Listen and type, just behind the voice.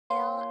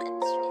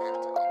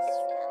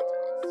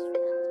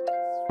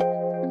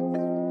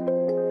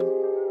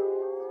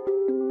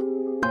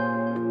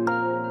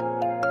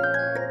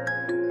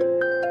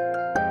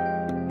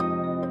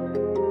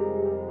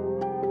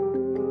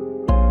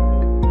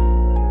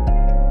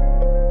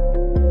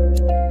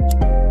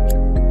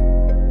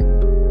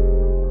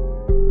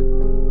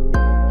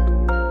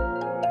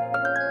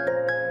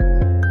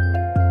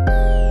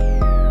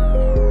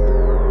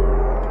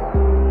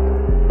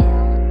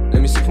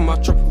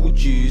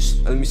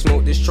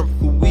smoke this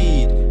tropical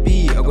weed.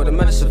 B, I got the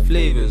maddest of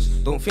flavors.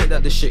 Don't think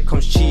that this shit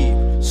comes cheap.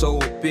 So,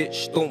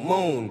 bitch, don't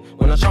moan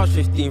when I charge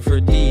 15 for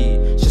a D.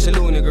 Just a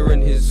little nigga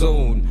in his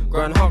zone.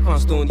 Grind hard,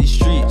 can't stay on these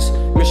streets.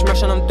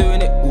 Mishmash and I'm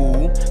doing it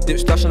all. Dip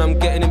splash and I'm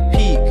getting in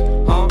peak.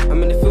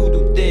 I'm in the field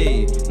all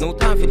day. No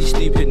time for these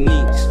stupid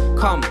neeks.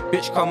 Come,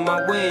 bitch, come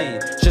my way.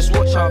 Just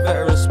watch how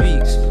veteran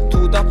speaks.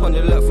 Tooled up on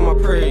the left for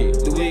my prey.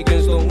 The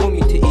Wiggins don't want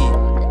me to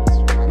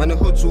eat. Man, the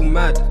hood's all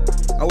mad.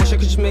 I wish I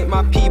could just make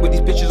my pee, but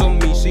these bitches on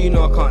me, so you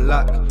know I can't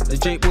lack. The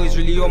Jake boy's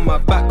really on my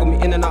back, got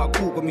me in and out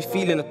of court, got me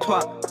feeling a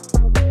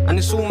twat. And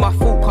it's all my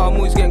fault, cause I'm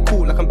always getting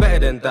caught like I'm better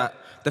than that.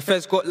 The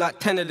feds got like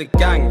 10 of the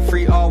gang,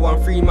 3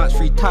 R1, 3 Max,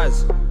 3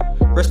 Taz.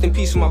 Rest in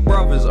peace with my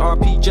brothers,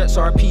 RP Jets,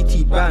 RP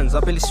T bands. I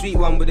built a sweet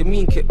one with a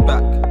mean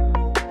kickback.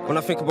 When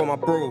I think about my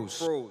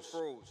bros,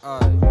 aye,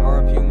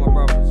 RP with my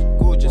brothers,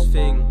 gorgeous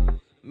thing,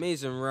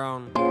 amazing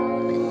round.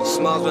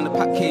 Smiles when the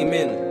pack came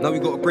in, now we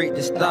gotta break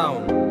this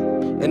down.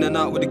 In and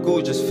out with the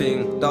gorgeous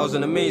thing, that was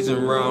an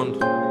amazing round.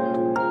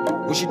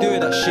 What she do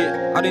with that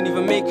shit? I didn't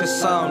even make a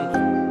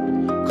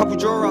sound. Couple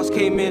draw outs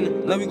came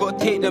in, now we gotta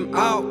take them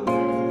out.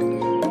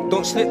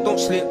 Don't slip,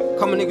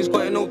 come on niggas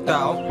got it no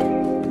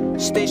doubt.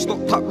 Stay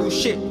stocked up real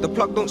shit, the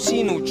plug don't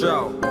see no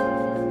drought.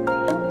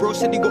 Bro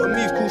said he gotta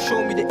move, cool,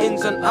 show me the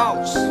ins and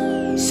outs.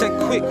 Said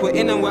quick, we're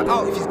in and we're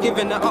out, if he's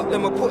giving it up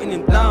then we're putting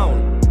him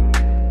down.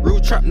 Real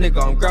trap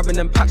nigga, I'm grabbing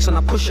them packs and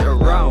I push it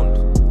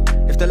around.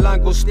 If the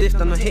line goes stiff,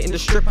 then I'm hitting the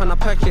strip and I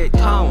percolate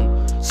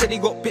town. Said he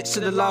got bits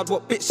of the loud,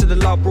 what bits of the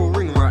loud, bro,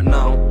 ring right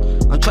now.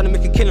 I'm trying to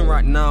make a killing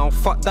right now,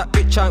 fuck that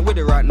bitch, I ain't with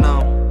it right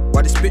now.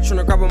 Why this bitch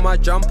wanna grab on my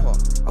jumper?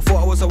 I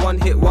thought I was a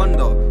one-hit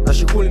wonder. Now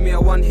she calling me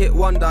a one-hit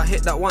wonder. I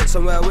hit that once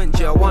and where I went,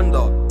 yeah, I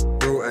wonder.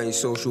 Bro ain't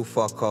social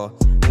fucker.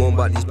 More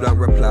about these blunt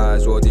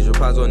replies, well these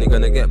replies only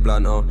gonna get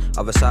blunter.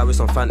 Other side with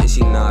some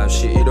fantasy knives,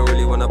 shit you don't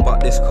really wanna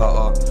butt this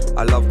cutter.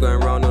 I love going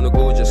round on a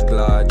gorgeous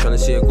glide, trying to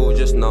see a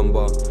gorgeous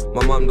number.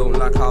 My mum don't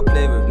like how I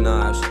play with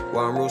knives,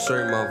 well I'm real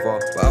sorry mother.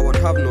 But I won't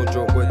have no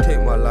joke, boy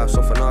take my life,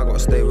 so for now I gotta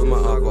stay with my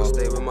aga.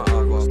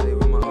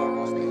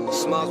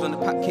 Smiles when the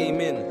pack came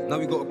in, now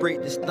we gotta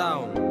break this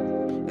down.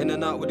 In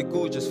and out with the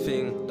gorgeous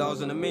thing, that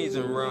was an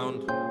amazing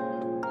round.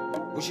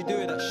 What she do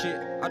with that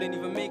shit? I didn't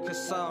even make a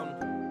sound.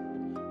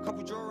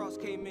 Couple draw outs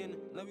came in,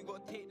 now we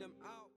gotta take them